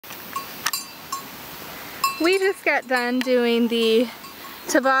We just got done doing the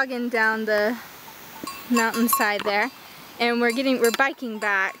toboggan down the mountainside there, and we're biking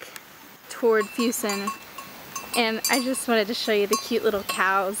back toward Fussen, and I just wanted to show you the cute little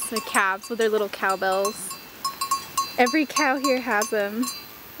cows, the calves with their little cowbells. Every cow here has them.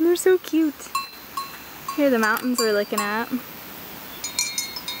 And they're so cute. Here are the mountains we're looking at.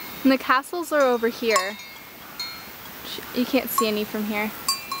 And the castles are over here. You can't see any from here.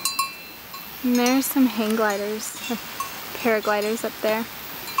 And there's some hang gliders, or paragliders up there.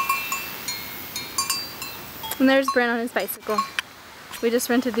 And there's Brent on his bicycle. We just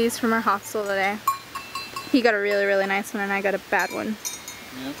rented these from our hostel today. He got a really, really nice one and I got a bad one.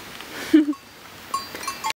 Yep.